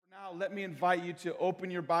Now, let me invite you to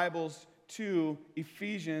open your Bibles to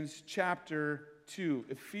Ephesians chapter 2.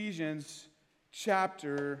 Ephesians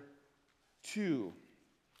chapter 2.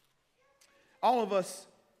 All of us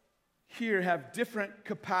here have different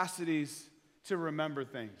capacities to remember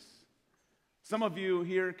things. Some of you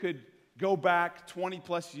here could go back 20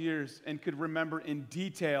 plus years and could remember in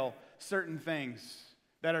detail certain things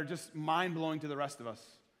that are just mind-blowing to the rest of us.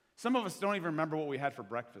 Some of us don't even remember what we had for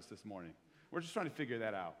breakfast this morning. We're just trying to figure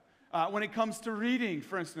that out. When it comes to reading,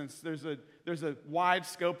 for instance, there's a wide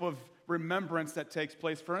scope of remembrance that takes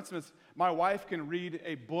place. For instance, my wife can read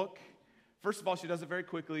a book. First of all, she does it very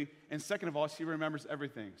quickly, and second of all, she remembers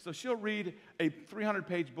everything. So she'll read a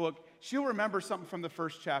 300-page book. She'll remember something from the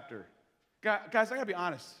first chapter. Guys, I gotta be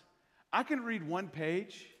honest. I can read one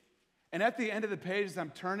page, and at the end of the page, as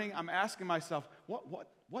I'm turning, I'm asking myself,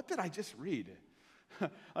 what did I just read?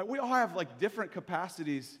 Like, we all have different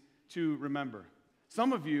capacities to remember.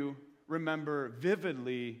 Some of you remember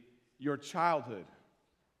vividly your childhood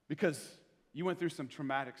because you went through some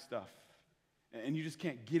traumatic stuff and you just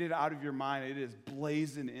can't get it out of your mind. It is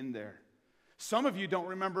blazing in there. Some of you don't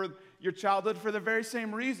remember your childhood for the very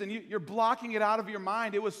same reason. You're blocking it out of your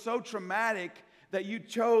mind. It was so traumatic that you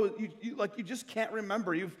just can't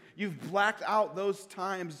remember. You've blacked out those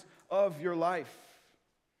times of your life.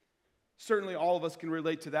 Certainly all of us can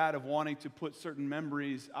relate to that, of wanting to put certain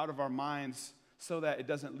memories out of our minds so that it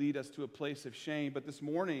doesn't lead us to a place of shame. But this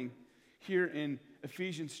morning, here in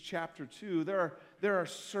Ephesians chapter 2, there are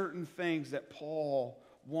certain things that Paul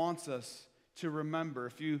wants us to remember.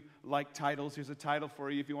 If you like titles, here's a title for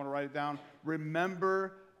you if you want to write it down.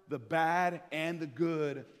 Remember the bad and the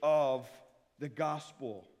good of the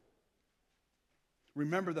gospel.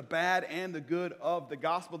 Remember the bad and the good of the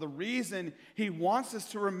gospel. The reason he wants us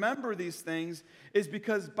to remember these things is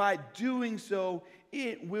because by doing so,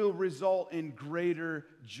 it will result in greater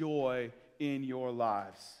joy in your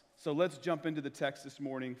lives. So let's jump into the text this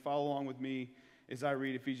morning. Follow along with me as I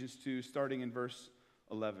read Ephesians 2, starting in verse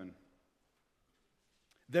 11.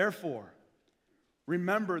 Therefore,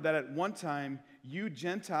 remember that at one time you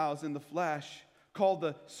Gentiles in the flesh, called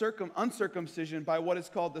the uncircumcision by what is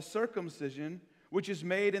called the circumcision, which is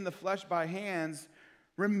made in the flesh by hands,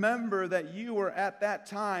 remember that you were at that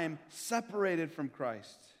time separated from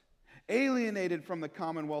Christ, alienated from the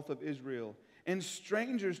commonwealth of Israel, and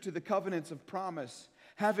strangers to the covenants of promise,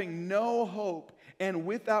 having no hope and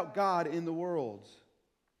without God in the world.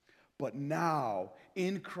 But now,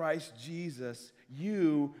 in Christ Jesus,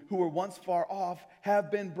 you who were once far off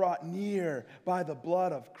have been brought near by the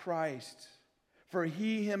blood of Christ. For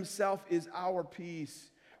he himself is our peace,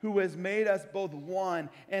 who has made us both one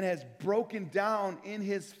and has broken down in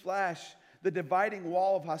his flesh the dividing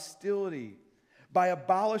wall of hostility by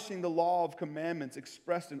abolishing the law of commandments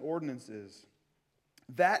expressed in ordinances,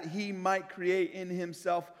 that he might create in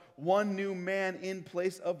himself one new man in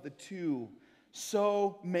place of the two,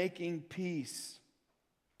 so making peace,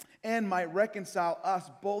 and might reconcile us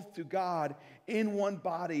both to God in one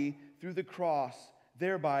body through the cross,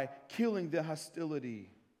 thereby killing the hostility.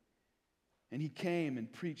 And he came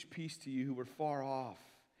and preached peace to you who were far off,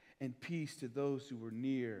 and peace to those who were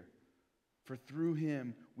near. For through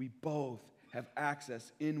him we both have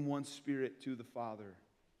access in one Spirit to the Father.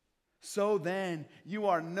 So then, you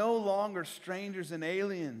are no longer strangers and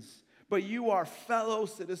aliens, but you are fellow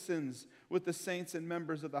citizens with the saints and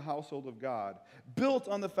members of the household of God, built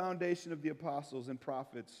on the foundation of the apostles and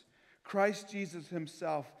prophets, Christ Jesus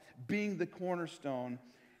himself being the cornerstone,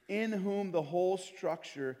 in whom the whole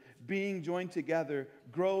structure, being joined together,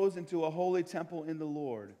 grows into a holy temple in the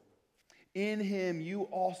Lord. In him you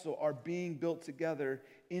also are being built together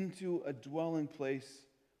into a dwelling place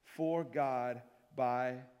for God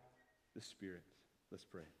by the Spirit. Let's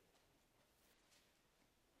pray.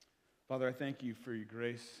 Father, I thank you for your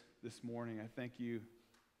grace this morning. I thank you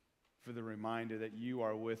for the reminder that you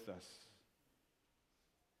are with us.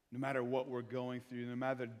 No matter what we're going through, no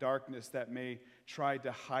matter the darkness that may try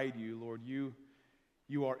to hide you, Lord, you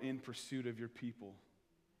are in pursuit of your people.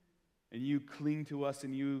 And you cling to us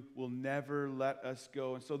and you will never let us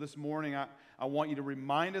go. And so this morning, I want you to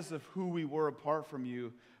remind us of who we were apart from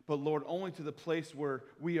you, but Lord, only to the place where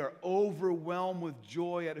we are overwhelmed with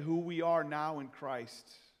joy at who we are now in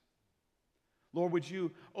Christ. Lord, would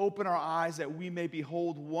you open our eyes that we may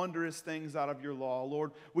behold wondrous things out of your law?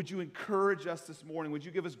 Lord, would you encourage us this morning? Would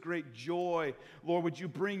you give us great joy? Lord, would you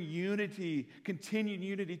bring unity, continued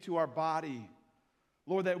unity to our body?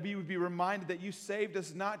 Lord, that we would be reminded that you saved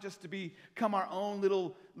us not just to become our own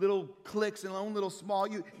little cliques and our own little small.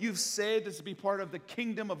 You've saved us to be part of the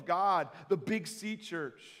kingdom of God, the Big C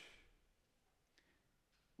church.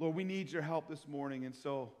 Lord, we need your help this morning, and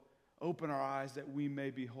so Open our eyes that we may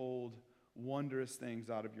behold wondrous things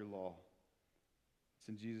out of your law. It's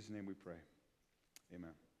in Jesus' name we pray.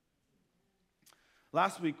 Amen.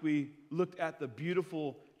 Last week we looked at the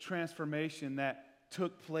beautiful transformation that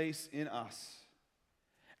took place in us.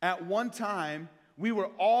 At one time, we were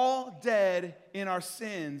all dead in our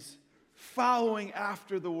sins, following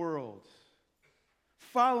after the world,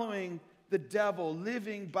 following the devil,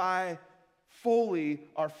 living by fully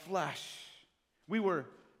our flesh. We were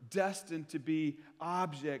destined to be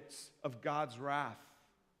objects of God's wrath.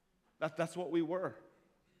 That's what we were.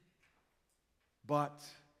 But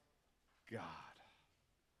God,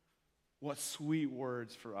 what sweet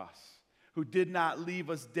words for us, who did not leave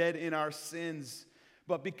us dead in our sins,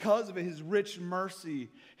 but because of his rich mercy,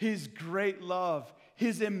 his great love,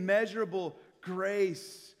 his immeasurable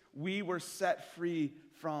grace, we were set free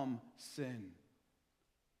from sin.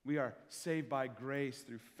 We are saved by grace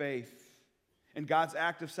through faith. And God's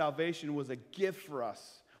act of salvation was a gift for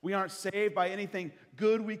us. We aren't saved by anything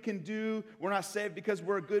good we can do. We're not saved because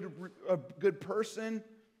we're a good person.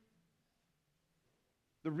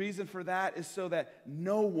 The reason for that is so that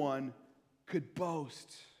no one could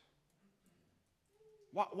boast.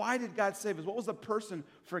 Why did God save us? What was the person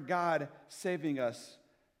for God saving us?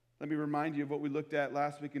 Let me remind you of what we looked at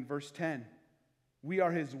last week in verse 10. We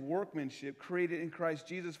are his workmanship, created in Christ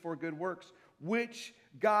Jesus for good works, which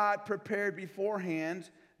God prepared beforehand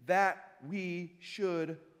that we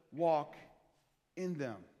should walk in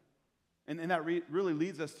them. And that really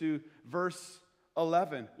leads us to verse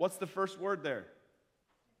 11. What's the first word there?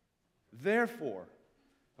 Therefore.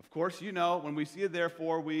 Of course, you know, when we see a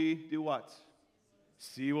therefore, we do what?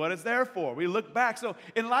 See what it's there for. We look back. So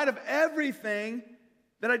in light of everything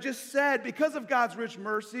that I just said, because of God's rich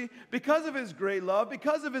mercy, because of his great love,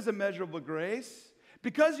 because of his immeasurable grace,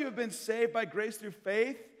 because you have been saved by grace through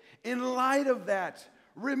faith, in light of that,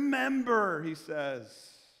 remember, he says.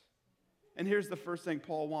 And here's the first thing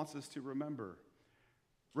Paul wants us to remember.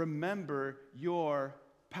 Remember your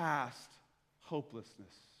past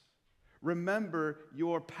hopelessness. Remember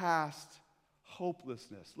your past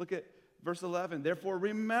hopelessness. Look at verse 11. Therefore,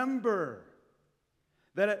 remember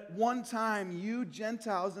that at one time you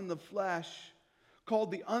Gentiles in the flesh,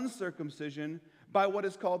 called the uncircumcision by what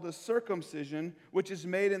is called the circumcision, which is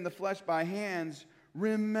made in the flesh by hands,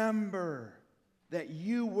 remember that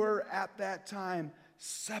you were at that time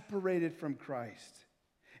separated from Christ,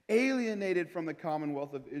 alienated from the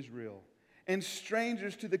commonwealth of Israel, and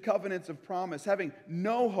strangers to the covenants of promise, having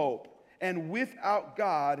no hope and without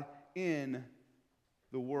God in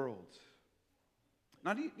the world.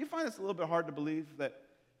 Now, do you find this a little bit hard to believe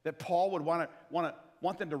that Paul would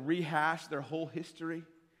want them to rehash their whole history?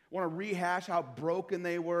 Want to rehash how broken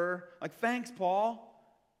they were? Like, thanks, Paul.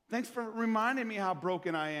 Thanks for reminding me how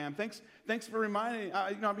broken I am. Thanks for reminding me.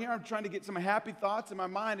 I'm here. I'm trying to get some happy thoughts in my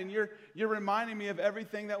mind, and you're reminding me of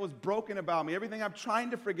everything that was broken about me, everything I'm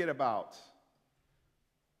trying to forget about.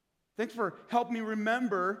 Thanks for helping me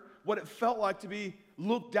remember what it felt like to be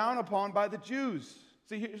looked down upon by the Jews.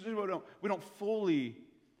 See, here's what we don't fully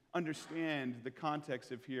understand the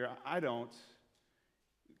context of here. I don't.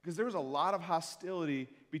 Because there was a lot of hostility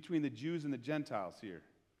between the Jews and the Gentiles here.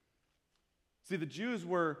 See, the Jews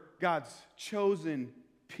were God's chosen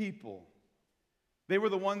people. They were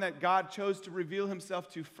the one that God chose to reveal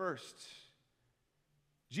himself to first.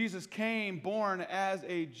 Jesus came born as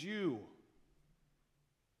a Jew.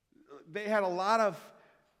 They had a lot of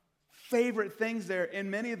favorite things there,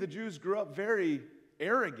 and many of the Jews grew up very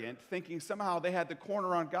arrogant, thinking somehow they had the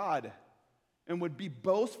corner on God and would be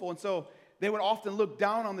boastful. And so they would often look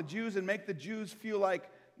down on the Jews and make the Jews feel like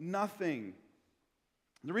nothing.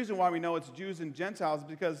 The reason why we know it's Jews and Gentiles is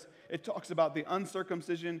because it talks about the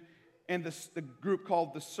uncircumcision and the group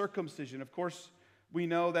called the circumcision. Of course, we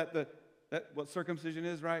know that what circumcision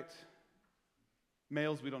is, right?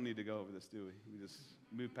 Males, we don't need to go over this, do we? We just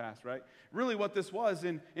move past, right? Really what this was,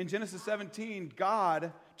 in Genesis 17,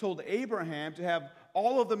 God told Abraham to have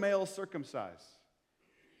all of the males circumcised.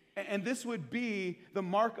 And this would be the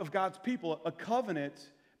mark of God's people, a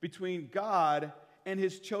covenant between God and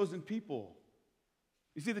his chosen people.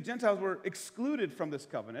 You see, the Gentiles were excluded from this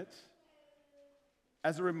covenant.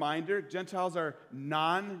 As a reminder, Gentiles are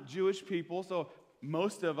non-Jewish people, so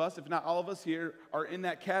most of us, if not all of us here, are in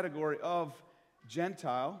that category of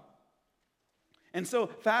Gentile. And so,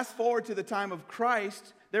 fast forward to the time of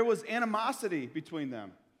Christ, there was animosity between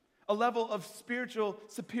them, a level of spiritual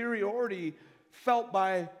superiority felt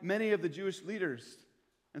by many of the Jewish leaders.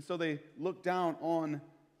 And so they looked down on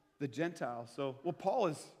the Gentiles. So what Paul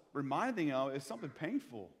is reminding you of is something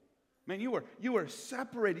painful. Man, you were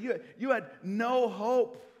separated. You had no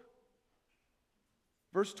hope.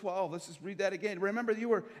 Verse 12, let's just read that again. Remember, you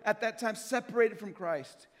were at that time separated from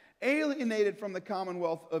Christ, alienated from the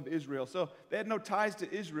commonwealth of Israel. So they had no ties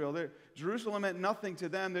to Israel. Jerusalem meant nothing to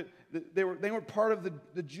them. They weren't part of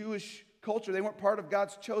the Jewish culture. They weren't part of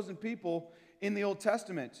God's chosen people in the Old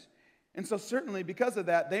Testament. And so certainly because of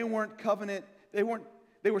that, they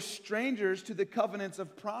were strangers to the covenants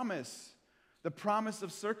of promise. The promise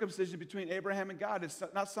of circumcision between Abraham and God is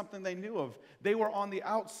not something they knew of. They were on the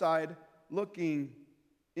outside looking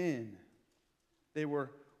in. They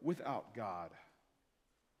were without God.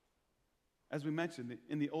 As we mentioned,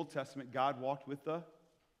 in the Old Testament, God walked with the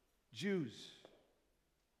Jews,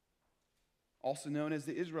 also known as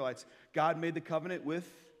the Israelites. God made the covenant with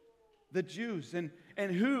the Jews. And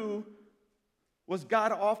who was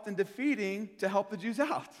God often defeating to help the Jews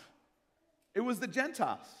out? It was the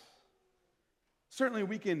Gentiles. Certainly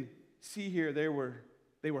we can see here they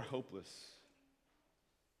were hopeless.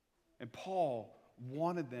 And Paul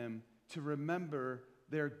wanted them to remember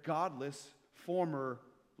their godless former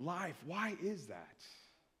life. Why is that?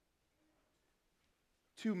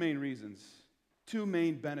 Two main reasons, two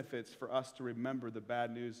main benefits for us to remember the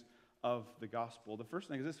bad news of the gospel. The first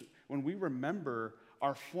thing is this: when we remember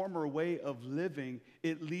our former way of living,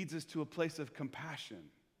 it leads us to a place of compassion.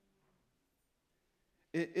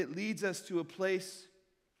 It leads us to a place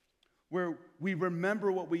where we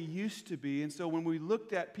remember what we used to be. And so when we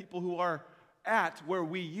looked at people who are at where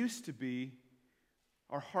we used to be,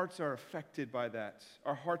 our hearts are affected by that.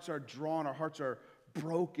 Our hearts are drawn, our hearts are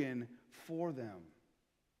broken for them.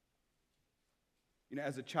 You know,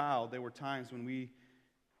 as a child, there were times when we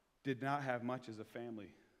did not have much as a family.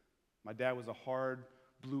 My dad was a hard,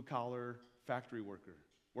 blue-collar factory worker,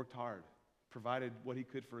 worked hard, provided what he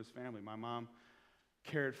could for his family. My mom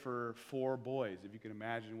cared for 4 boys, if you can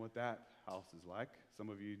imagine what that house is like. Some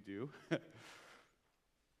of you do.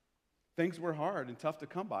 Things were hard and tough to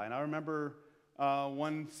come by. And I remember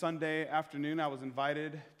one Sunday afternoon, I was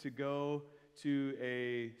invited to go to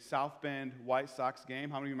a South Bend White Sox game.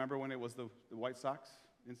 How many remember when it was the White Sox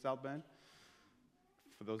in South Bend?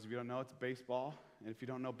 For those of you who don't know, it's baseball. And if you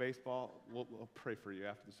don't know baseball, we'll pray for you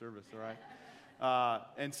after the service, all right?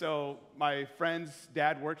 And so my friend's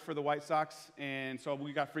dad worked for the White Sox, and so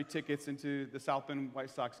we got free tickets into the South Bend White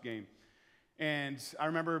Sox game. And I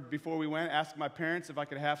remember before we went, asking my parents if I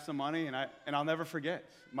could have some money, and I'll never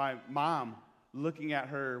forget my mom looking at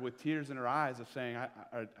her with tears in her eyes of saying,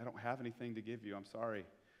 I don't have anything to give you, I'm sorry.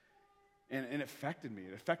 And it affected me.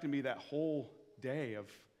 It affected me that whole day of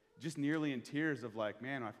just nearly in tears of like,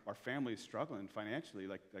 man, our family is struggling financially.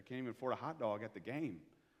 Like, I can't even afford a hot dog at the game.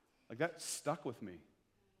 Like, that stuck with me.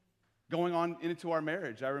 Going on into our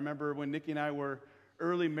marriage, I remember when Nikki and I were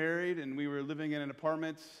early married and we were living in an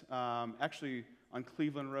apartment, actually on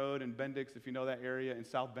Cleveland Road in Bendix, if you know that area, in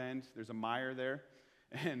South Bend. There's a Meijer there.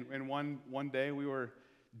 And one day we were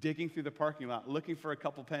digging through the parking lot looking for a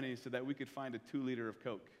couple pennies so that we could find a 2-liter of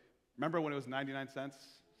Coke. Remember when it was 99 cents?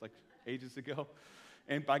 It's like ages ago.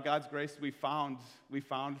 And by God's grace, we found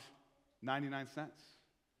 99 cents.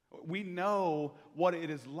 We know what it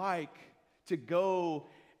is like to go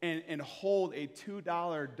and hold a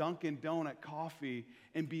 $2 Dunkin' Donut coffee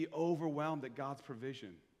and be overwhelmed at God's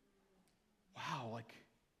provision. Wow, like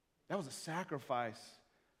that was a sacrifice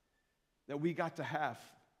that we got to have.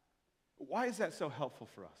 Why is that so helpful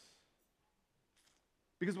for us?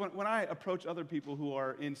 Because when I approach other people who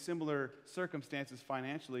are in similar circumstances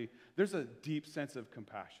financially, there's a deep sense of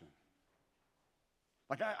compassion.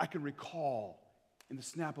 Like I can recall in the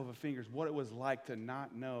snap of a fingers what it was like to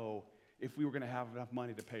not know if we were going to have enough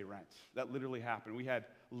money to pay rent. That literally happened. We had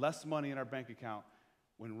less money in our bank account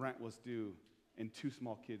when rent was due and 2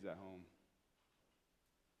 small kids at home.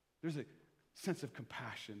 There's a sense of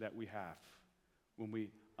compassion that we have when we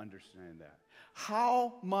understand that.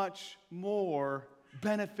 How much more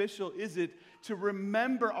beneficial is it to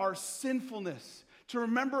remember our sinfulness, to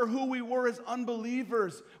remember who we were as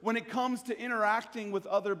unbelievers when it comes to interacting with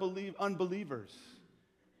other unbelievers?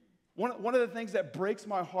 One of the things that breaks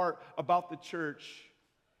my heart about the church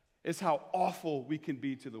is how awful we can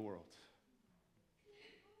be to the world.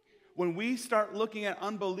 When we start looking at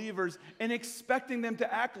unbelievers and expecting them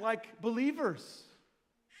to act like believers.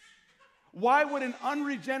 Why would an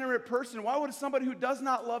unregenerate person, why would somebody who does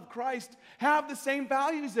not love Christ have the same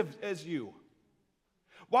values as you?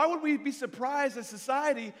 Why would we be surprised as a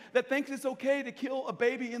society that thinks it's okay to kill a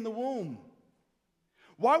baby in the womb?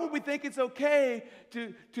 Why would we think it's okay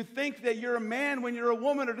to think that you're a man when you're a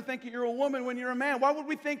woman, or to think that you're a woman when you're a man? Why would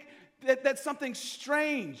we think that that's something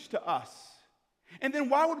strange to us? And then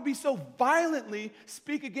why would we so violently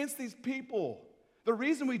speak against these people? The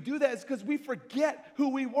reason we do that is because we forget who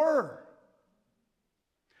we were.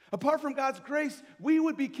 Apart from God's grace, we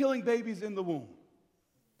would be killing babies in the womb.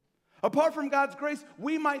 Apart from God's grace,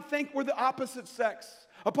 we might think we're the opposite sex.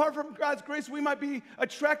 Apart from God's grace, we might be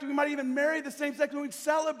attracted. We might even marry the same sex and we'd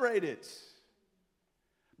celebrate it.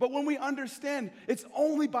 But when we understand it's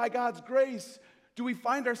only by God's grace do we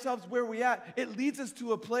find ourselves where we at, it leads us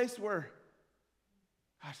to a place where,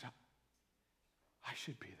 gosh, I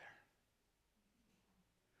should be there.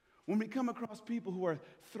 When we come across people who are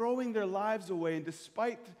throwing their lives away, and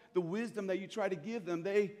despite the wisdom that you try to give them,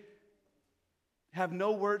 they have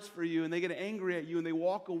no words for you, and they get angry at you, and they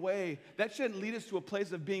walk away. That shouldn't lead us to a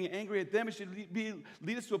place of being angry at them. It should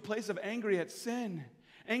lead us to a place of angry at sin,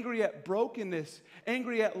 angry at brokenness,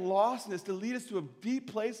 angry at lostness, to lead us to a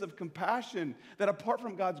deep place of compassion that apart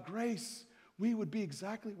from God's grace, we would be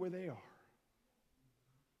exactly where they are.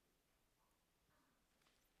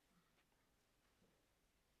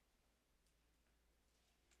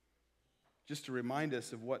 Just to remind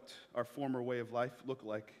us of what our former way of life looked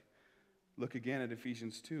like, look again at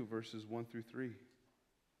Ephesians 2, verses 1 through 3.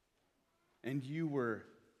 And you were,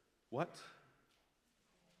 what?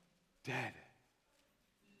 Dead.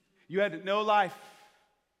 You had no life,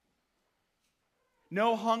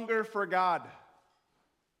 no hunger for God.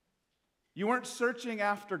 You weren't searching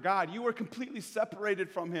after God. You were completely separated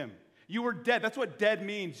from Him. You were dead. That's what dead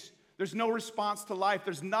means. There's no response to life.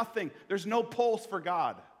 There's nothing. There's no pulse for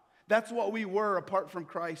God. That's what we were apart from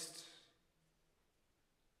Christ.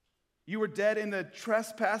 You were dead in the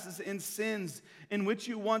trespasses and sins in which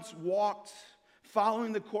you once walked,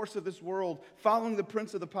 following the course of this world, following the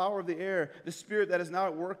prince of the power of the air, the spirit that is now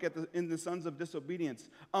at work in the sons of disobedience,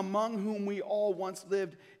 among whom we all once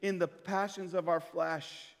lived in the passions of our flesh,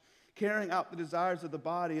 carrying out the desires of the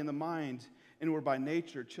body and the mind, and were by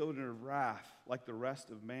nature children of wrath, like the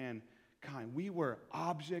rest of mankind. We were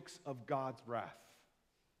objects of God's wrath.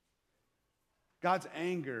 God's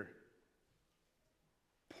anger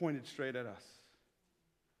pointed straight at us,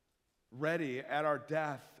 ready at our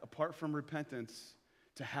death, apart from repentance,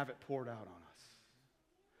 to have it poured out on us.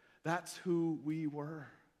 That's who we were.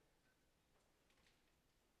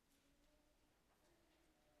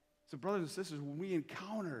 So, brothers and sisters, when we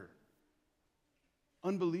encounter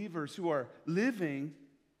unbelievers who are living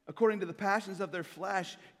according to the passions of their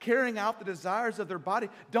flesh, carrying out the desires of their body,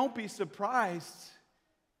 don't be surprised.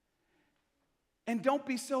 And don't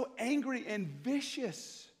be so angry and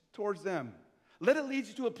vicious towards them. Let it lead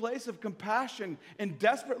you to a place of compassion and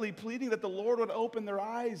desperately pleading that the Lord would open their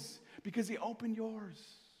eyes because He opened yours.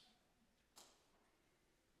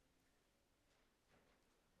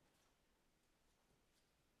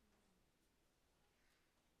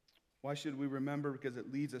 Why should we remember? Because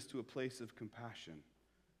it leads us to a place of compassion.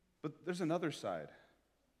 But there's another side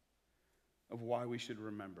of why we should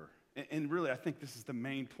remember. And really, I think this is the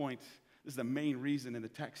main point. This is the main reason in the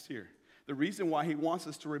text here. The reason why he wants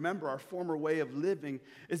us to remember our former way of living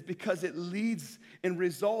is because it leads and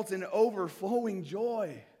results in overflowing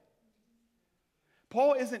joy.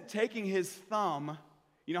 Paul isn't taking his thumb.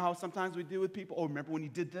 You know how sometimes we do with people, oh, remember when you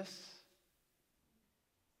did this?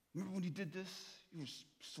 Remember when you did this? You were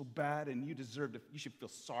so bad and you deserved it. You should feel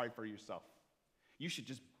sorry for yourself. You should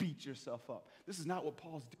just beat yourself up. This is not what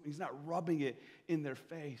Paul's doing. He's not rubbing it in their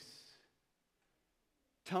face.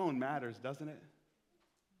 Tone matters, doesn't it?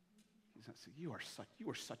 He's not saying, you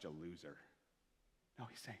are such a loser. No,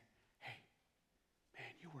 he's saying, hey,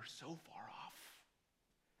 man, you were so far off.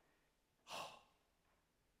 Oh,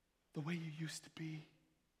 the way you used to be.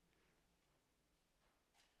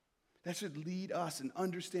 That should lead us in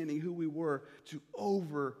understanding who we were to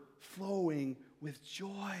overflowing with joy.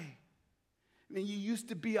 I mean, you used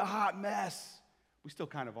to be a hot mess. We still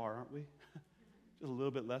kind of are, aren't we? Just a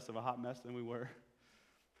little bit less of a hot mess than we were.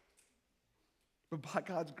 But by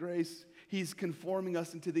God's grace, He's conforming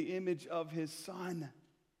us into the image of His Son.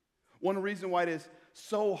 One reason why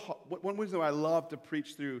I love to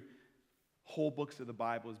preach through whole books of the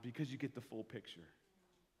Bible is because you get the full picture.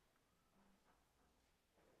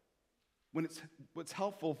 What's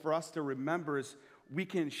helpful for us to remember is we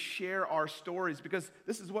can share our stories, because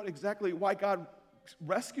this is exactly why God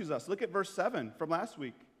rescues us. Look at verse 7 from last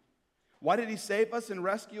week. Why did He save us and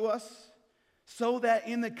rescue us? So that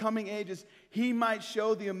in the coming ages He might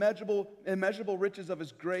show the immeasurable riches of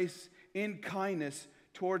His grace in kindness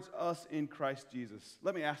towards us in Christ Jesus.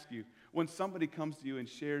 Let me ask you, when somebody comes to you and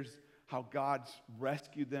shares how God's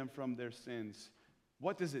rescued them from their sins,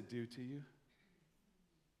 what does it do to you?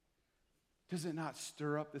 Does it not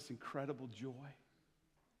stir up this incredible joy?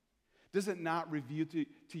 Does it not reveal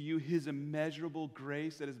to you His immeasurable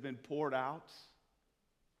grace that has been poured out?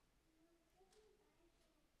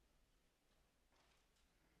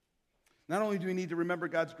 Not only do we need to remember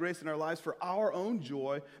God's grace in our lives for our own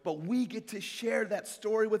joy, but we get to share that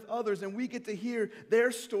story with others, and we get to hear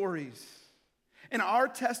their stories. And our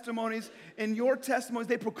testimonies and your testimonies,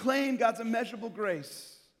 they proclaim God's immeasurable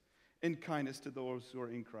grace and kindness to those who are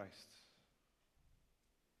in Christ.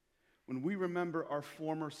 When we remember our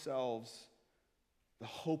former selves, the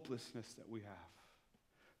hopelessness that we have,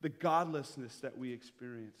 the godlessness that we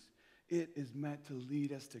experience, it is meant to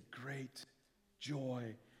lead us to great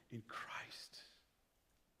joy in Christ.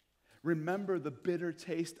 Remember the bitter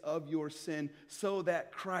taste of your sin so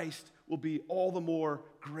that Christ will be all the more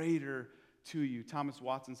greater to you. Thomas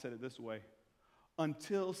Watson said it this way: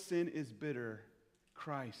 until sin is bitter,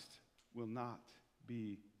 Christ will not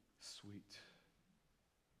be sweet.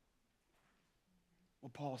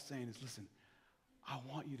 What Paul is saying is, listen, I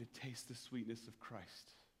want you to taste the sweetness of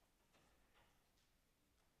Christ.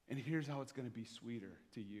 And here's how it's going to be sweeter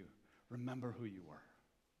to you. Remember who you were.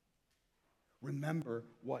 Remember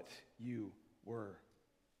what you were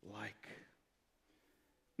like.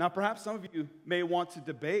 Now, perhaps some of you may want to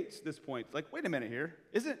debate this point. Like, wait a minute here.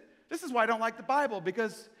 This is why I don't like the Bible,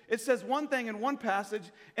 because it says one thing in one passage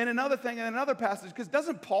and another thing in another passage. Because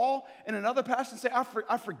doesn't Paul in another passage say,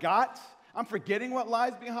 I forgot? I'm forgetting what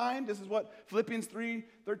lies behind. This is what Philippians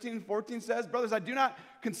 3:13 and 14 says. Brothers, I do not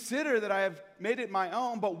consider that I have made it my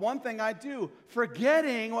own, but one thing I do,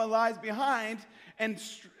 forgetting what lies behind and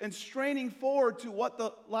straining forward to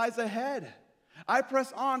what lies ahead. I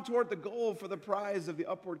press on toward the goal for the prize of the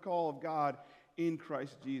upward call of God in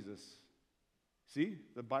Christ Jesus. See,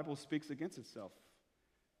 the Bible speaks against itself.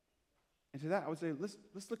 And to that, I would say,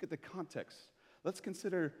 let's look at the context. Let's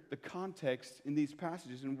consider the context in these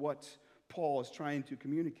passages and what Paul is trying to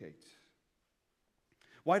communicate.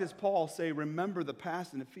 Why does Paul say, remember the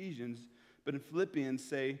past in Ephesians, but in Philippians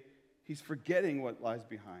say he's forgetting what lies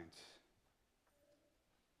behind?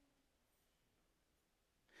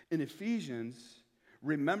 In Ephesians,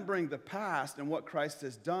 remembering the past and what Christ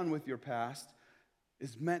has done with your past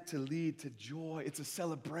is meant to lead to joy. It's a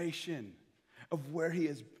celebration of where he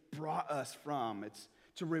has brought us from. It's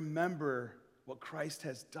to remember what Christ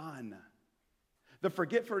has done. The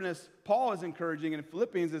forgetfulness Paul is encouraging in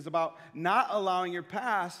Philippians is about not allowing your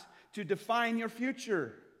past to define your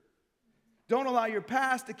future. Don't allow your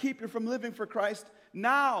past to keep you from living for Christ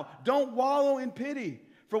now. Don't wallow in pity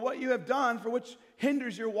for what you have done, for which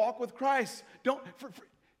hinders your walk with Christ.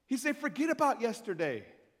 He said, forget about yesterday.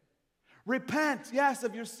 Repent, yes,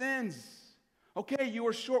 of your sins. Okay, you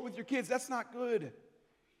were short with your kids. That's not good.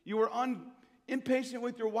 You were impatient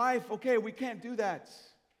with your wife. Okay, we can't do that.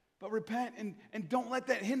 But repent and don't let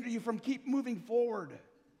that hinder you from keep moving forward.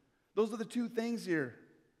 Those are the two things here.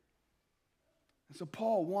 And so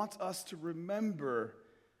Paul wants us to remember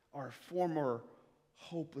our former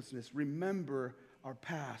hopelessness. Remember our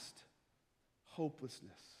past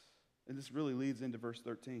hopelessness. And this really leads into verse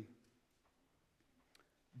 13.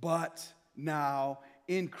 But now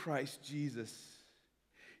in Christ Jesus,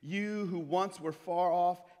 you who once were far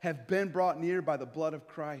off have been brought near by the blood of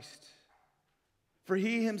Christ. For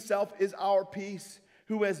he himself is our peace,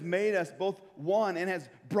 who has made us both one and has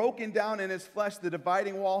broken down in his flesh the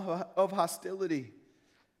dividing wall of hostility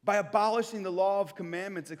by abolishing the law of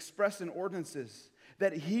commandments expressed in ordinances,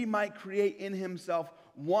 that he might create in himself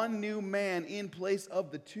one new man in place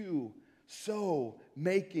of the two, so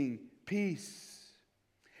making peace,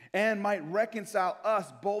 and might reconcile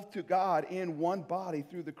us both to God in one body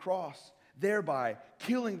through the cross, thereby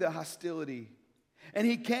killing the hostility. And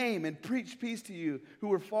he came and preached peace to you who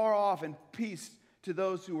were far off and peace to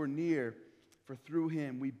those who were near. For through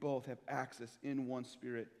him we both have access in one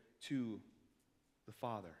spirit to the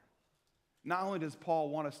Father. Not only does Paul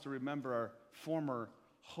want us to remember our former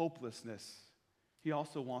hopelessness, he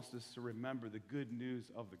also wants us to remember the good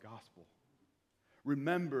news of the gospel.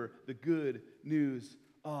 Remember the good news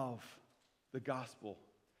of the gospel.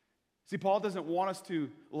 See, Paul doesn't want us to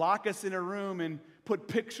lock us in a room and put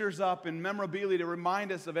pictures up and memorabilia to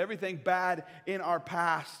remind us of everything bad in our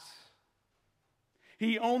past.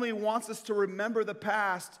 He only wants us to remember the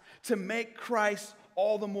past to make Christ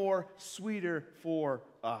all the more sweeter for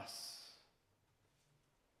us.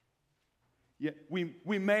 Yet we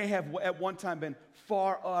may have at one time been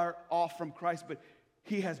far off from Christ, but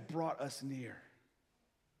he has brought us near.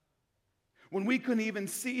 When we couldn't even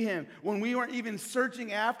see him, when we weren't even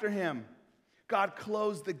searching after him, God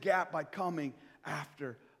closed the gap by coming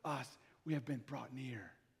after us. We have been brought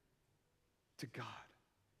near to God.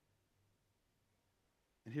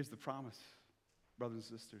 And here's the promise, brothers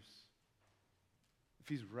and sisters. If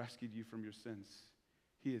he's rescued you from your sins,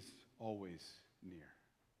 he is always near.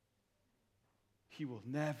 He will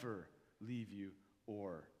never leave you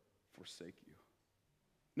or forsake you.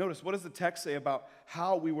 Notice, what does the text say about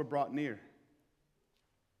how we were brought near?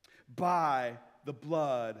 By the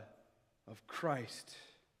blood of Christ.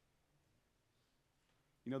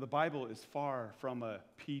 You know, the Bible is far from a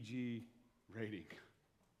PG rating.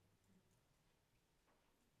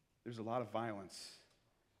 There's a lot of violence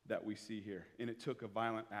that we see here, and it took a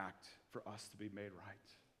violent act for us to be made right.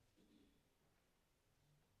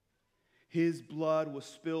 His blood was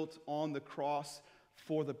spilt on the cross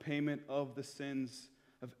for the payment of the sins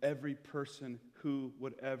of every person who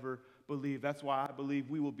would ever believe. That's why I believe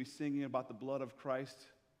we will be singing about the blood of Christ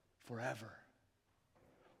forever.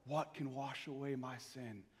 What can wash away my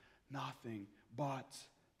sin? Nothing but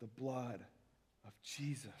the blood of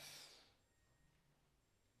Jesus.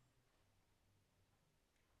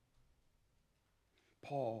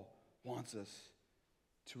 Paul wants us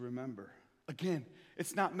to remember. Again,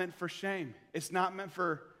 it's not meant for shame. It's not meant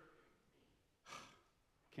for,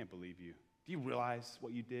 can't believe you. Do you realize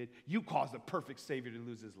what you did? You caused a perfect Savior to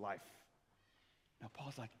lose his life. Now,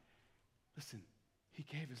 Paul's like, listen, he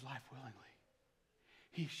gave his life willingly.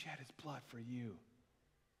 He shed his blood for you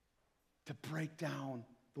to break down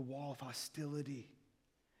the wall of hostility.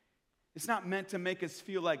 It's not meant to make us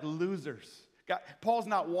feel like losers. Paul's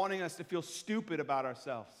not wanting us to feel stupid about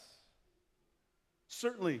ourselves.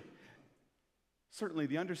 Certainly,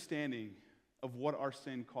 the understanding of what our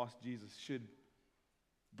sin cost Jesus should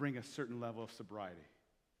bring a certain level of sobriety.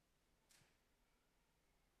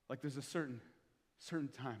 Like there's a certain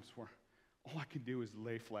times where all I can do is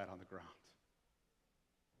lay flat on the ground.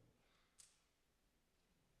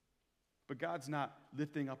 But God's not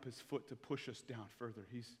lifting up his foot to push us down further.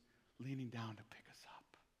 He's leaning down to pick us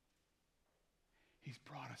up. He's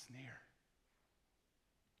brought us near.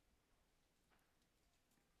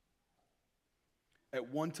 At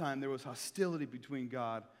one time, there was hostility between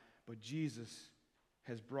God, but Jesus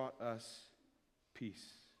has brought us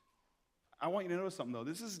peace. I want you to notice something, though.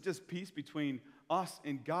 This isn't just peace between us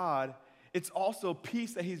and God. It's also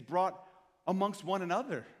peace that he's brought amongst one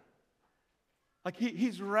another. Like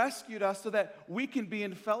he's rescued us so that we can be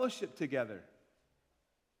in fellowship together.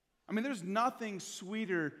 I mean, there's nothing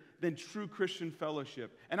sweeter than true Christian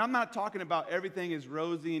fellowship. And I'm not talking about everything is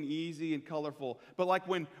rosy and easy and colorful, but like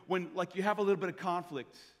when like you have a little bit of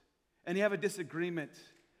conflict and you have a disagreement,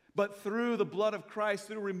 but through the blood of Christ,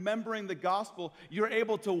 through remembering the gospel, you're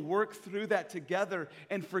able to work through that together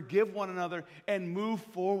and forgive one another and move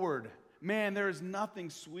forward. Man, there is nothing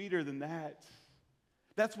sweeter than that.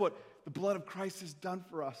 That's what the blood of Christ has done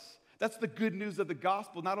for us. That's the good news of the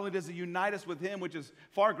gospel. Not only does it unite us with him, which is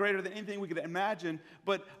far greater than anything we could imagine,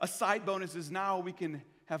 but a side bonus is now we can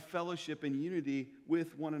have fellowship and unity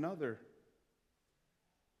with one another.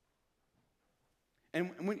 And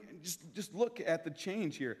when, just look at the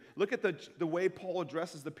change here. Look at the way Paul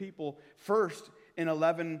addresses the people first in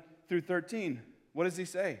 11 through 13. What does he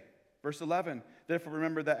say? Verse 11, therefore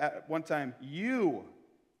remember that at one time you,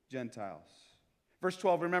 Gentiles. Verse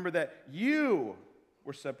 12, remember that you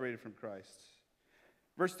were separated from Christ.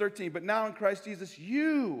 Verse 13, but now in Christ Jesus,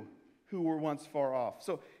 you who were once far off.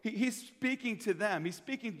 So he's speaking to them. He's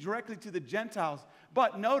speaking directly to the Gentiles.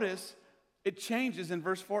 But notice, it changes in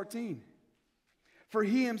verse 14. For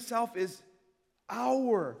he himself is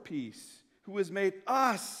our peace, who has made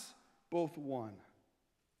us both one.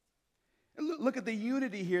 And look at the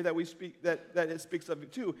unity here that we speak that it speaks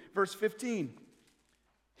of too. Verse 15.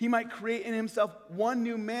 He might create in himself one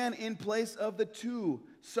new man in place of the two,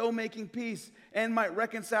 so making peace, and might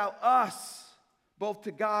reconcile us both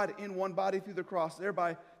to God in one body through the cross,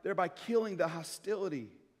 thereby killing the hostility.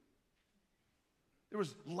 There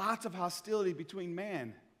was lots of hostility between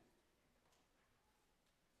man.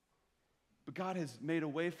 But God has made a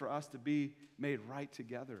way for us to be made right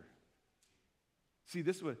together. See,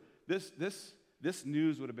 this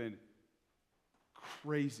news would have been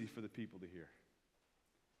crazy for the people to hear.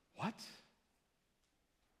 What?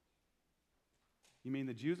 You mean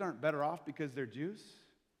the Jews aren't better off because they're Jews?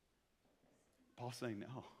 Paul's saying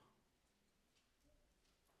no.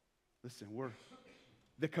 Listen,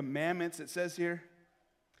 the commandments, it says here,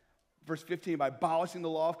 verse 15, by abolishing the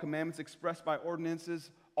law of commandments expressed by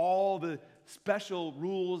ordinances, all the special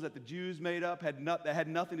rules that the Jews made up that had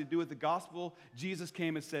nothing to do with the gospel, Jesus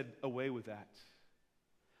came and said, away with that.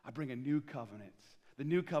 I bring a new covenant. The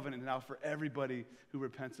new covenant now for everybody who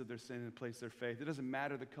repents of their sin and place their faith. It doesn't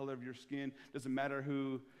matter the color of your skin. It doesn't matter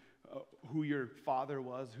who your father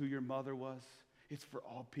was, who your mother was. It's for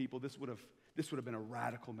all people. This would have been a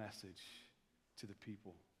radical message to the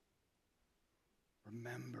people.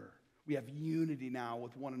 Remember, we have unity now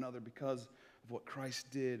with one another because of what Christ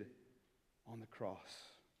did on the cross.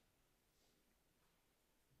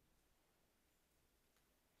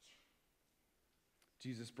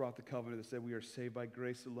 Jesus brought the covenant that said we are saved by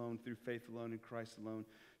grace alone, through faith alone, in Christ alone,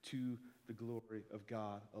 to the glory of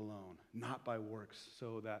God alone, not by works,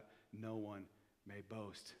 so that no one may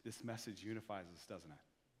boast. This message unifies us, doesn't it?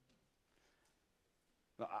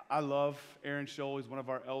 I love Aaron Scholl. He's one of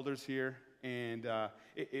our elders here, and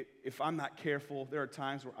if I'm not careful, there are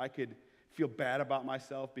times where I could feel bad about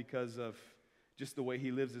myself because of just the way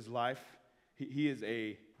he lives his life. He is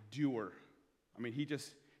a doer. I mean, he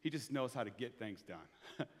just knows how to get things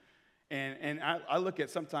done. and I look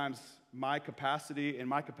at sometimes my capacity, and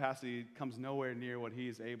my capacity comes nowhere near what he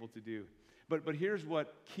is able to do. But here's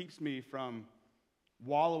what keeps me from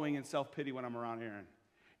wallowing in self-pity when I'm around Aaron.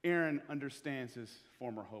 Aaron understands his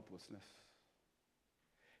former hopelessness.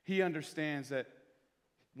 He understands that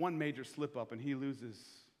one major slip-up and he loses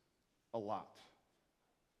a lot.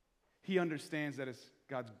 He understands that it's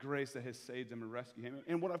God's grace that has saved him and rescued him.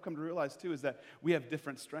 And what I've come to realize, too, is that we have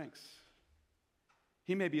different strengths.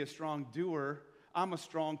 He may be a strong doer. I'm a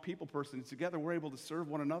strong people person. Together, we're able to serve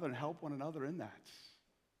one another and help one another in that.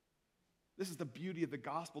 This is the beauty of the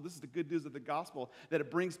gospel. This is the good news of the gospel, that it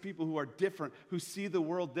brings people who are different, who see the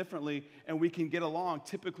world differently, and we can get along.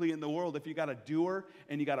 Typically in the world, if you got a doer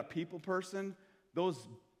and you got a people person, those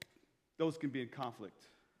can be in conflict.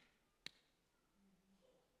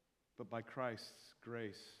 But by Christ's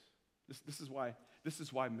grace, this is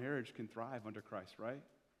why marriage can thrive under Christ, right?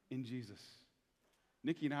 In Jesus.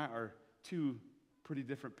 Nikki and I are two pretty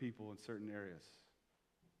different people in certain areas.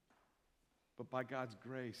 But by God's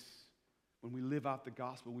grace, when we live out the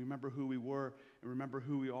gospel, we remember who we were and remember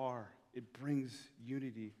who we are. It brings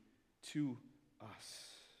unity to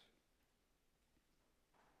us.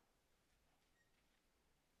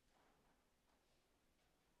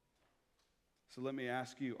 So let me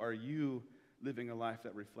ask you, are you living a life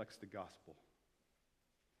that reflects the gospel?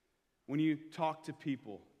 When you talk to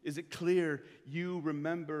people, is it clear you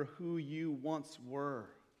remember who you once were?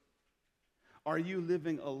 Are you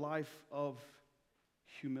living a life of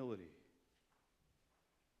humility?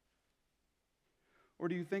 Or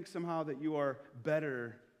do you think somehow that you are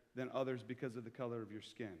better than others because of the color of your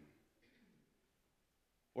skin?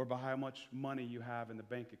 Or by how much money you have in the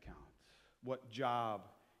bank account? What job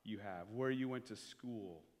you have? Where you went to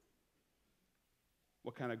school?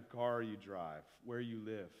 What kind of car you drive? Where you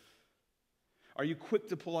live? Are you quick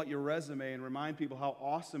to pull out your resume and remind people how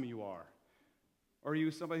awesome you are? Or are you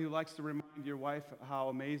somebody who likes to remind your wife how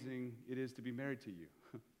amazing it is to be married to you?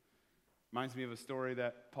 Reminds me of a story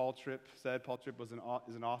that Paul Tripp said. Paul Tripp is an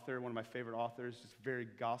author, one of my favorite authors, just very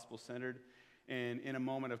gospel-centered. And in a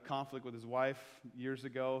moment of conflict with his wife years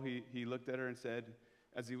ago, he looked at her and said,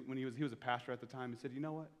 when he was a pastor at the time, he said, "You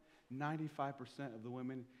know what? 95% of the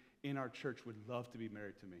women in our church would love to be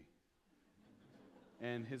married to me."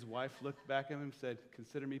 And his wife looked back at him and said,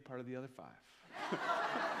 "Consider me part of the other 5."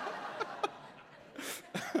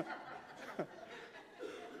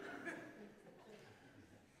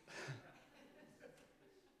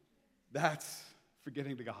 That's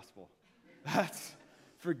forgetting the gospel. That's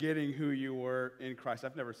forgetting who you were in Christ.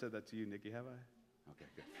 I've never said that to you, Nikki, have I? Okay,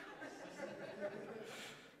 good.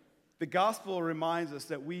 The gospel reminds us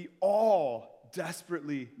that we all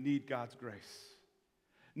desperately need God's grace.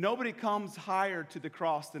 Nobody comes higher to the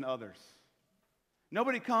cross than others.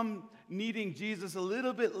 Nobody comes needing Jesus a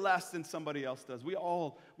little bit less than somebody else does. We are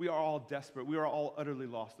all desperate. We are all utterly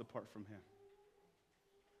lost apart from him.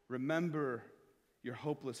 Remember your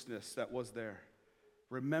hopelessness that was there.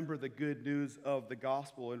 Remember the good news of the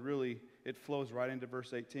gospel, and really it flows right into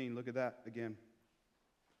verse 18. Look at that again.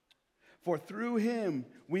 For through him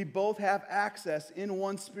we both have access in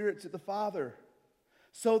one spirit to the Father.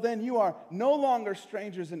 So then you are no longer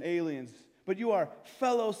strangers and aliens, but you are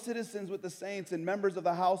fellow citizens with the saints and members of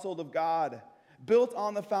the household of God, built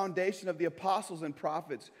on the foundation of the apostles and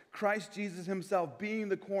prophets, Christ Jesus himself being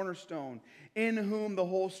the cornerstone, in whom the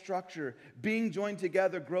whole structure, being joined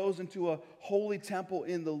together, grows into a holy temple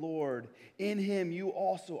in the Lord. In him you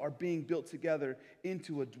also are being built together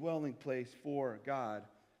into a dwelling place for God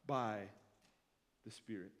by the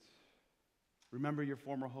Spirit. Remember your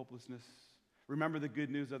former hopelessness. Remember the good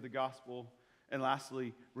news of the gospel. And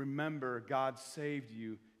lastly, remember God saved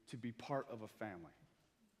you to be part of a family.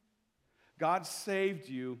 God saved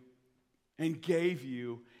you and gave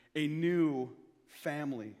you a new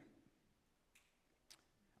family.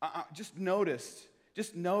 Just notice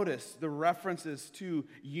the references to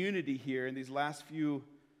unity here in these last few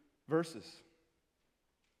verses.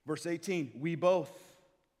 Verse 18, we both.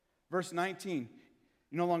 Verse 19,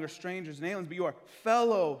 you're no longer strangers and aliens, but you are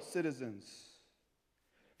fellow citizens.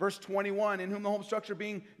 Verse 21, in whom the whole structure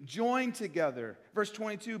being joined together. Verse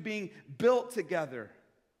 22, being built together.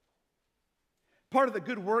 Part of the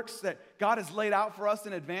good works that God has laid out for us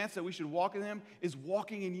in advance that we should walk in Him is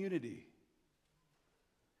walking in unity.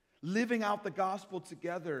 Living out the gospel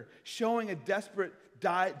together, showing a desperate,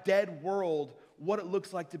 dead world what it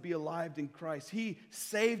looks like to be alive in Christ. He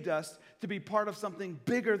saved us to be part of something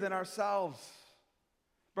bigger than ourselves.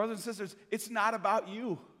 Brothers and sisters, it's not about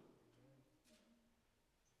you.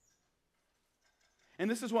 And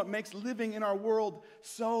this is what makes living in our world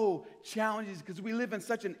so challenging, because we live in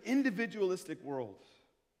such an individualistic world.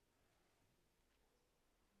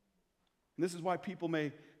 And this is why people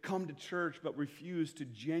may come to church but refuse to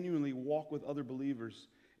genuinely walk with other believers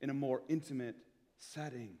in a more intimate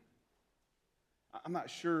setting. I'm not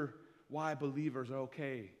sure why believers are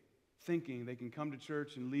okay thinking they can come to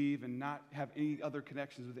church and leave and not have any other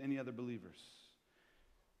connections with any other believers.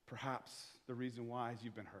 Perhaps the reason why is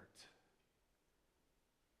you've been hurt.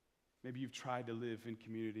 Maybe you've tried to live in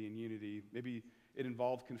community and unity. Maybe it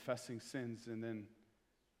involved confessing sins, and then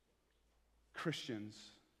Christians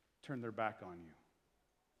turned their back on you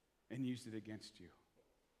and used it against you.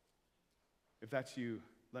 If that's you,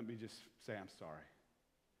 let me just say I'm sorry.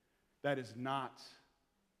 That is not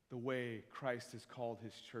the way Christ has called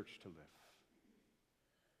His church to live.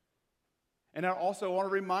 And I also want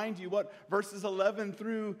to remind you what verses 11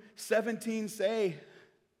 through 17 say.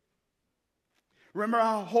 Remember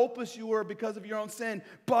how hopeless you were because of your own sin,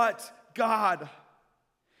 but God.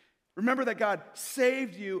 Remember that God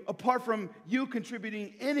saved you apart from you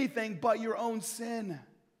contributing anything but your own sin.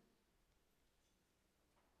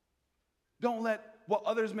 Don't let what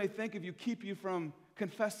others may think of you keep you from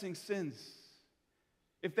confessing sins.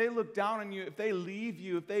 If they look down on you, if they leave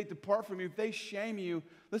you, if they depart from you, if they shame you,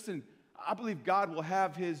 listen, I believe God will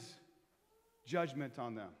have His judgment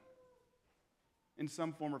on them. In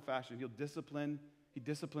some form or fashion. He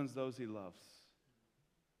disciplines those He loves.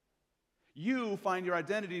 You find your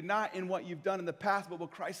identity not in what you've done in the past, but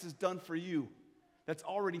what Christ has done for you. That's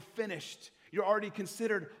already finished. You're already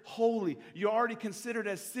considered holy. You're already considered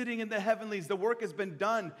as sitting in the heavenlies. The work has been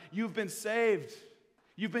done. You've been saved.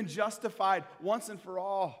 You've been justified once and for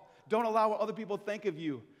all. Don't allow what other people think of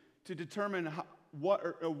you to determine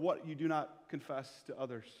what you do not confess to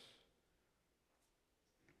others.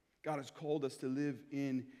 God has called us to live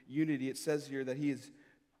in unity. It says here that He is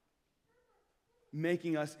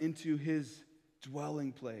making us into His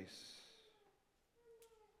dwelling place.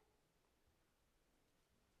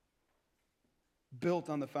 Built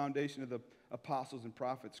on the foundation of the apostles and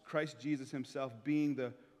prophets, Christ Jesus Himself being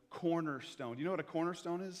the cornerstone. Do you know what a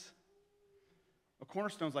cornerstone is? A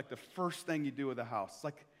cornerstone is like the first thing you do with a house.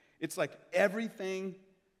 It's like everything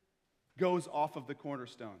goes off of the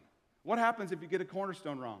cornerstone. What happens if you get a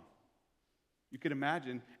cornerstone wrong? You can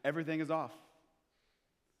imagine everything is off,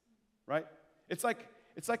 right? It's like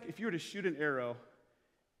if you were to shoot an arrow.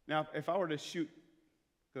 Now, if I were to shoot,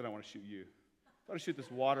 because I don't want to shoot you. If I were to shoot this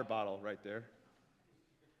water bottle right there,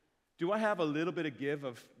 do I have a little bit of give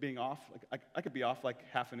of being off? Like I could be off like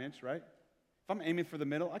half an inch, right? If I'm aiming for the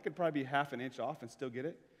middle, I could probably be half an inch off and still get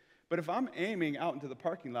it. But if I'm aiming out into the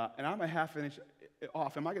parking lot and I'm a half an inch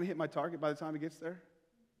off, am I going to hit my target by the time it gets there?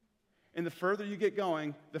 And the further you get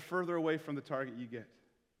going, the further away from the target you get.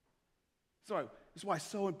 So that's why it's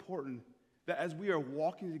so important that as we are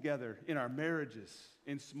walking together in our marriages,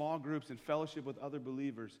 in small groups, in fellowship with other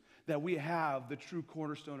believers, that we have the true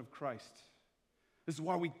cornerstone of Christ. This is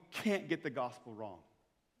why we can't get the gospel wrong.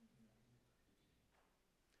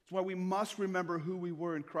 It's why we must remember who we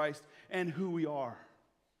were in Christ and who we are,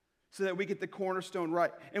 so that we get the cornerstone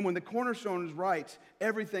right. And when the cornerstone is right,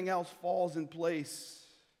 everything else falls in place.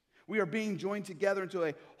 We are being joined together into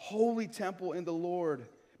a holy temple in the Lord,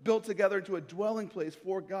 built together into a dwelling place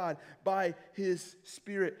for God by His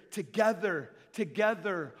Spirit.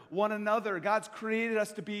 Together, one another. God's created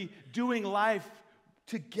us to be doing life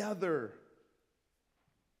together.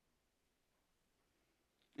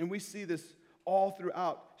 And we see this all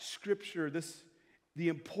throughout Scripture, the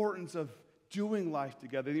importance of doing life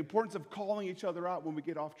together, the importance of calling each other out when we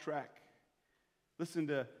get off track. Listen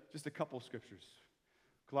to just a couple of scriptures.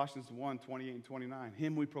 Colossians 1:28 and 29.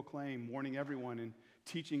 Him we proclaim, warning everyone and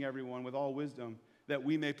teaching everyone with all wisdom, that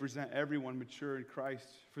we may present everyone mature in Christ.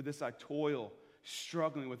 For this I toil,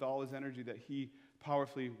 struggling with all His energy that He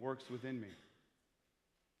powerfully works within me.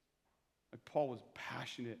 Like Paul was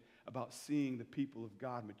passionate about seeing the people of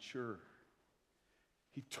God mature.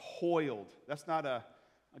 He toiled. That's not I'll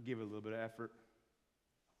give it a little bit of effort.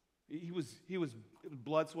 He was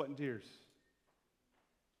blood, sweat, and tears.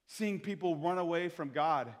 Seeing people run away from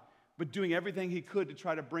God, but doing everything he could to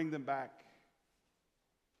try to bring them back.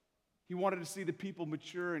 He wanted to see the people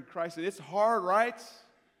mature in Christ. And it's hard, right?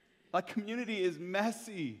 Like, community is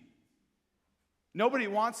messy. Nobody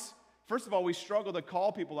wants, first of all, we struggle to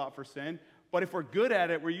call people out for sin, but if we're good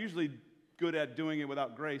at it, we're usually good at doing it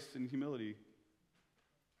without grace and humility.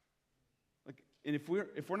 And if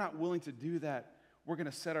we're not willing to do that, we're going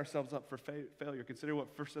to set ourselves up for failure. Consider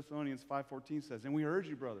what 1 Thessalonians 5:14 says. And we urge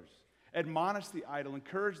you, brothers, admonish the idle,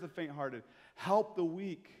 encourage the faint-hearted, help the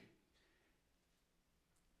weak.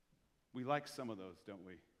 We like some of those, don't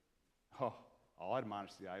we? Oh, I'll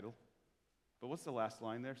admonish the idle. But what's the last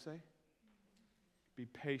line there say? Be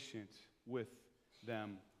patient with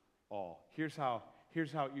them all. Here's how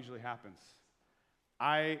it usually happens.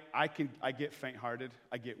 I get faint-hearted.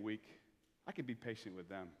 I get weak. I can be patient with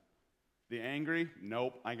them. The angry,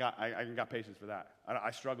 nope. I got patience for that.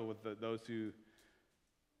 I struggle with those who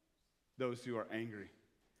are angry.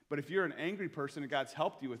 But if you're an angry person and God's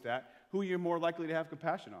helped you with that, who are you more likely to have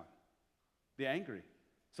compassion on? The angry.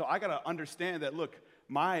 So I got to understand that, look,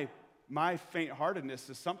 my faint-heartedness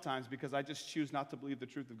is sometimes because I just choose not to believe the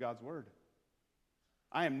truth of God's word.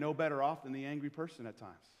 I am no better off than the angry person at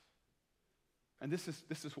times. And this is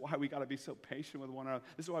why we got to be so patient with one another.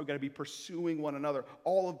 This is why we got to be pursuing one another.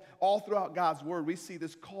 All throughout God's word, we see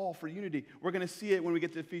this call for unity. We're going to see it when we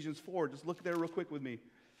get to Ephesians 4. Just look there real quick with me.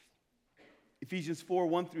 Ephesians 4,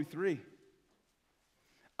 1 through 3.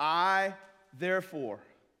 I, therefore,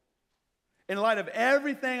 in light of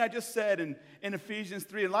everything I just said in Ephesians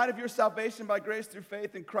 3, in light of your salvation by grace through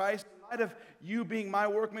faith in Christ, in light of you being my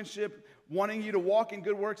workmanship, wanting you to walk in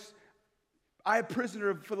good works, I, a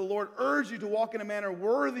prisoner for the Lord, urge you to walk in a manner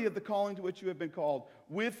worthy of the calling to which you have been called,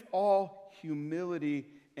 with all humility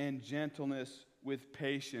and gentleness, with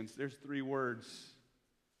patience. There's three words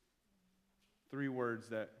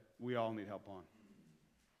that we all need help on.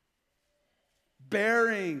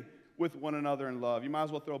 Bearing with one another in love. You might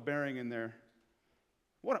as well throw bearing in there.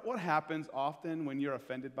 What happens often when you're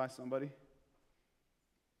offended by somebody?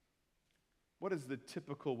 What is the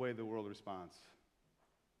typical way the world responds?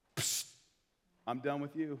 Psst, I'm done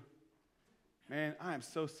with you. Man, I am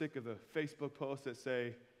so sick of the Facebook posts that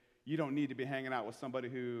say, you don't need to be hanging out with somebody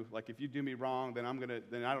who, like, if you do me wrong, then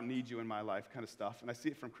I don't need you in my life kind of stuff. And I see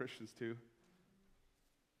it from Christians too.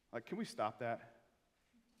 Like, can we stop that?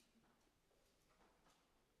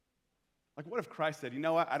 Like, what if Christ said, you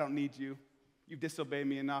know what, I don't need you. You've disobeyed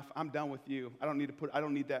me enough. I'm done with you. I don't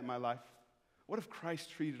need that in my life. What if Christ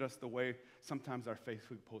treated us the way sometimes our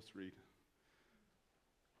Facebook posts read?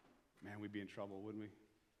 Man, we'd be in trouble, wouldn't we?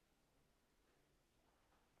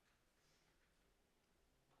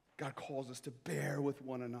 God calls us to bear with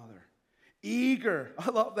one another. Eager, I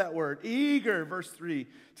love that word, eager, verse 3,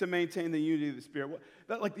 to maintain the unity of the Spirit.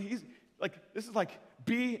 This is like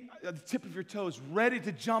be at the tip of your toes, ready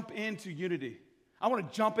to jump into unity. I want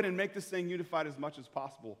to jump in and make this thing unified as much as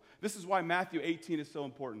possible. This is why Matthew 18 is so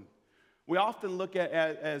important. We often look at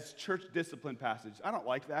it as church discipline passage. I don't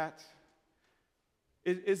like that.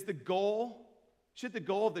 Should the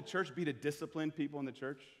goal of the church be to discipline people in the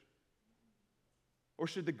church? Or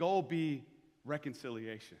should the goal be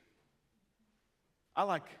reconciliation?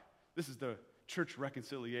 This is the church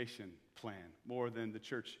reconciliation plan more than the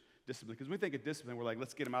church discipline. Because when we think of discipline, we're like,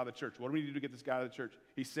 let's get him out of the church. What do we need to do to get this guy out of the church?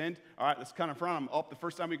 He sinned. All right, let's confront him. Oh, the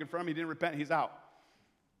first time we confront him, he didn't repent. He's out.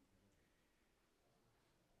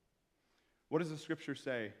 What does the scripture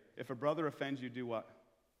say? If a brother offends you, do what?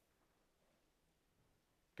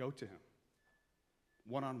 Go to him.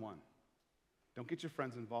 One-on-one. Don't get your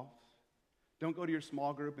friends involved. Don't go to your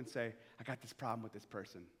small group and say, I got this problem with this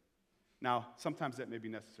person. Now, sometimes that may be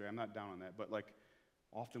necessary. I'm not down on that. But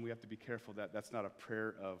often we have to be careful that that's not a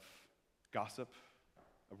prayer of gossip,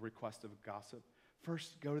 a request of gossip.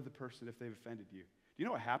 First, go to the person if they've offended you. Do you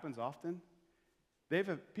know what happens often?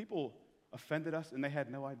 People offended us and they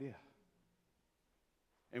had no idea.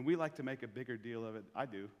 And we like to make a bigger deal of it. I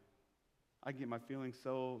do. I get my feelings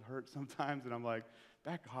so hurt sometimes, and I'm like,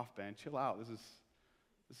 back off, man. Chill out.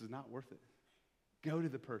 This is not worth it. Go to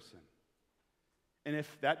the person. And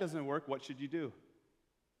if that doesn't work, what should you do?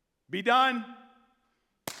 Be done.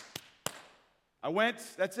 I went.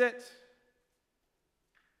 That's it. Is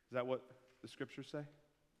that what the scriptures say?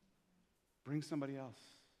 Bring somebody else.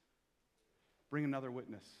 Bring another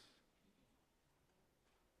witness.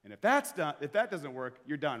 And if that doesn't work,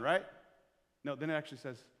 you're done, right? No, then it actually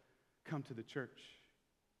says, come to the church.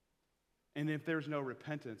 And if there's no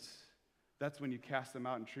repentance, that's when you cast them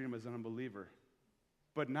out and treat them as an unbeliever.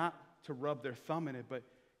 But not to rub their thumb in it, but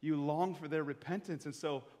you long for their repentance. And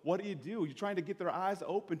so what do? You're trying to get their eyes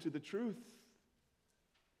open to the truth.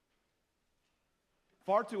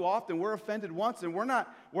 Far too often, we're offended once, and we're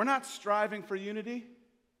not striving for unity.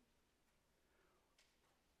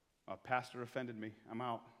 A pastor offended me. I'm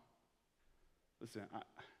out. Listen,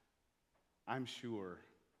 I'm sure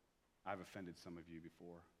I've offended some of you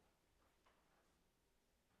before.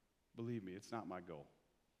 Believe me, it's not my goal.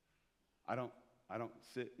 I don't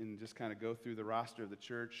sit and just kind of go through the roster of the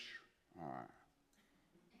church. All right.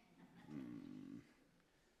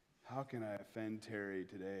 How can I offend Terry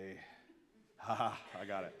today? I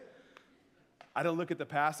got it. I don't look at the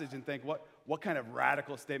passage and think, what kind of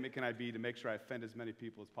radical statement can I be to make sure I offend as many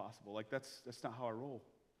people as possible? Like, that's not how I roll.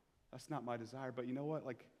 That's not my desire. But you know what?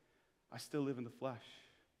 Like, I still live in the flesh.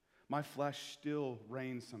 My flesh still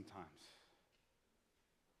reigns sometimes.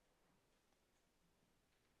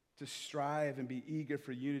 To strive and be eager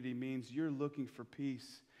for unity means you're looking for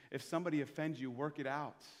peace. If somebody offends you, work it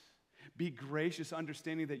out. Be gracious,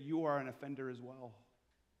 understanding that you are an offender as well.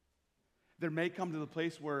 There may come to the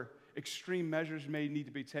place where extreme measures may need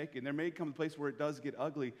to be taken. There may come to a place where it does get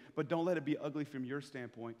ugly, but don't let it be ugly from your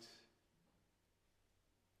standpoint.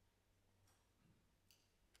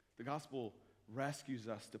 The gospel rescues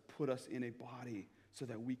us to put us in a body so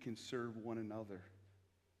that we can serve one another.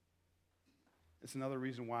 It's another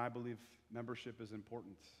reason why I believe membership is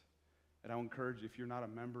important. And I will encourage you, if you're not a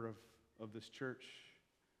member of this church,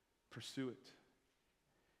 pursue it.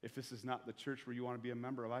 If this is not the church where you want to be a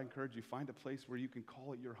member of, I encourage you, find a place where you can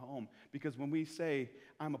call it your home. Because when we say,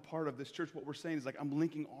 I'm a part of this church, what we're saying is like, I'm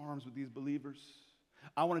linking arms with these believers.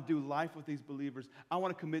 I want to do life with these believers. I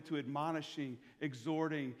want to commit to admonishing,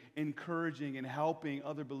 exhorting, encouraging, and helping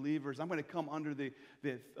other believers. I'm going to come under the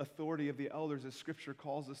authority of the elders as Scripture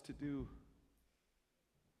calls us to do.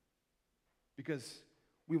 Because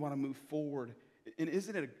we want to move forward. And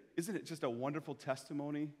isn't it just a wonderful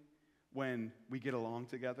testimony when we get along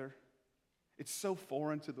together? It's so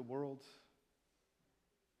foreign to the world.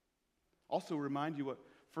 Also remind you what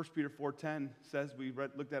 1 Peter 4:10 says. We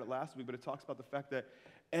looked at it last week, but it talks about the fact that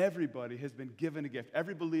everybody has been given a gift.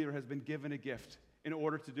 Every believer has been given a gift in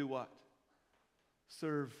order to do what?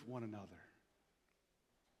 Serve one another.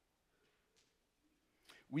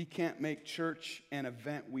 We can't make church an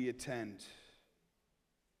event we attend.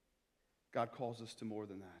 God calls us to more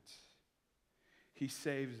than that. He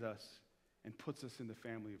saves us and puts us in the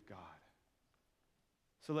family of God.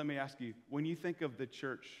 So let me ask you, when you think of the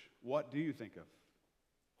church, what do you think of?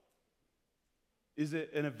 Is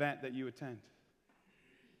it an event that you attend?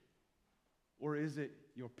 Or is it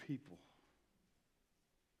your people?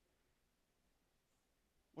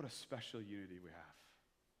 What a special unity we have.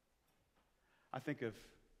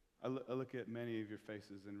 I look at many of your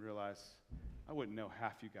faces and realize I wouldn't know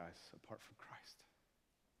half you guys apart from Christ.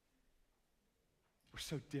 We're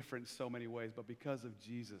so different in so many ways, but because of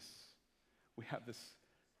Jesus, we have this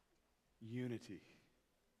unity.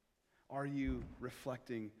 Are you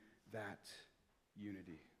reflecting that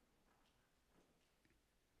unity?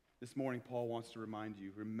 This morning, Paul wants to remind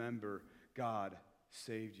you, remember, God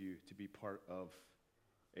saved you to be part of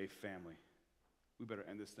a family. We better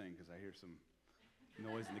end this thing because I hear some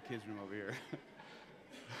noise in the kids' room over here.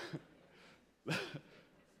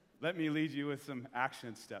 Let me lead you with some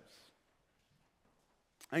action steps.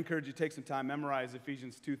 I encourage you to take some time, memorize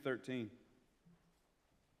Ephesians 2:13. It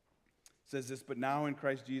says this, but now in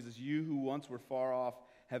Christ Jesus, you who once were far off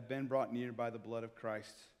have been brought near by the blood of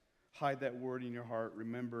Christ. Hide that word in your heart.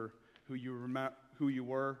 Remember who you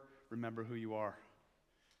were. Remember who you are.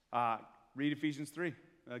 Read Ephesians 3.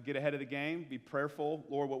 Get ahead of the game. Be prayerful.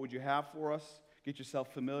 Lord, what would you have for us? Get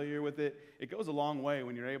yourself familiar with it. It goes a long way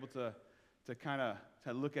when you're able to kind of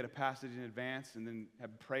look at a passage in advance and then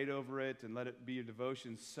have prayed over it and let it be your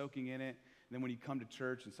devotion, soaking in it. And then when you come to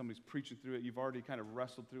church and somebody's preaching through it, you've already kind of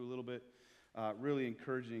wrestled through a little bit. Really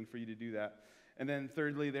encouraging for you to do that. And then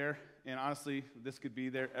thirdly there, and honestly, this could be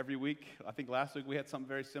there every week. I think last week we had something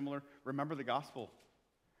very similar. Remember the gospel.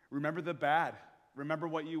 Remember the bad. Remember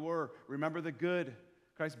what you were. Remember the good.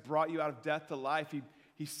 Christ brought you out of death to life.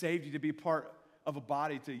 He saved you to be part of a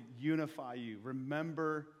body to unify you.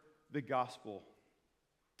 Remember the gospel.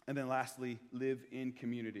 And then lastly, live in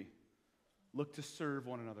community. Look to serve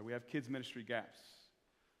one another. We have kids ministry gaps.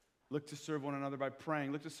 Look to serve one another by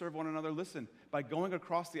praying. Look to serve one another, listen, by going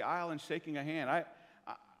across the aisle and shaking a hand.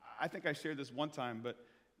 I think I shared this one time, but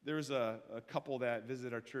there was a couple that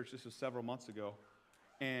visited our church. This was several months ago.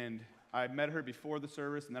 And I met her before the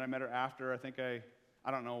service, and then I met her after. I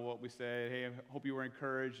don't know what we said. Hey, I hope you were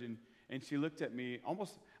encouraged. And she looked at me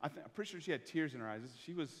almost, I'm pretty sure she had tears in her eyes.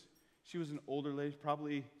 She was an older lady,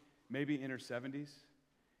 probably maybe in her 70s.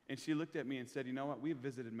 And she looked at me and said, you know what, we've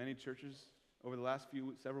visited many churches over the last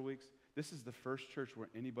several weeks. This is the first church where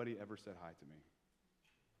anybody ever said hi to me.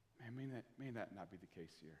 Man, may that not be the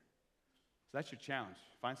case here. So that's your challenge.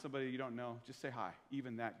 Find somebody you don't know, just say hi.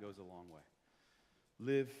 Even that goes a long way.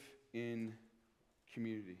 Live in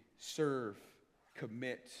community. Serve,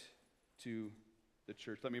 commit to the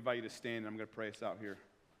church. Let me invite you to stand, and I'm going to pray us out here.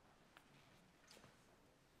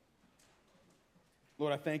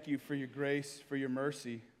 Lord, I thank you for your grace, for your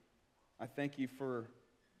mercy. I thank you for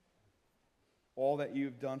all that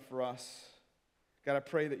you've done for us. God, I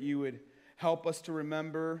pray that you would help us to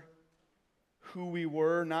remember who we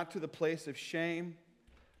were, not to the place of shame,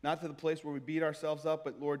 not to the place where we beat ourselves up,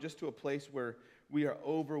 but Lord, just to a place where we are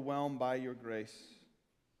overwhelmed by your grace.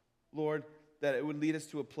 Lord, that it would lead us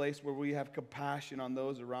to a place where we have compassion on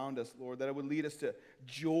those around us, Lord, that it would lead us to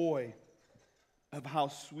joy of how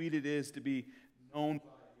sweet it is to be known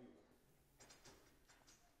by you.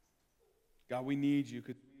 God, we need you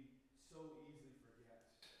because we so easily forget.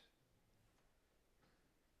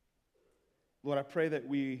 Lord, I pray that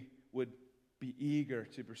we would be eager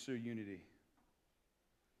to pursue unity.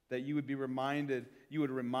 That you would be reminded, you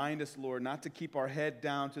would remind us, Lord, not to keep our head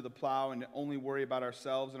down to the plow and only worry about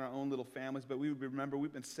ourselves and our own little families, but we would remember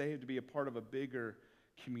we've been saved to be a part of a bigger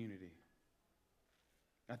community.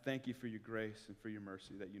 I thank you for your grace and for your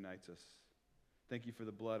mercy that unites us. Thank you for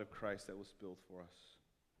the blood of Christ that was spilled for us.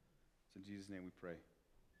 It's in Jesus' name we pray.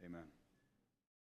 Amen.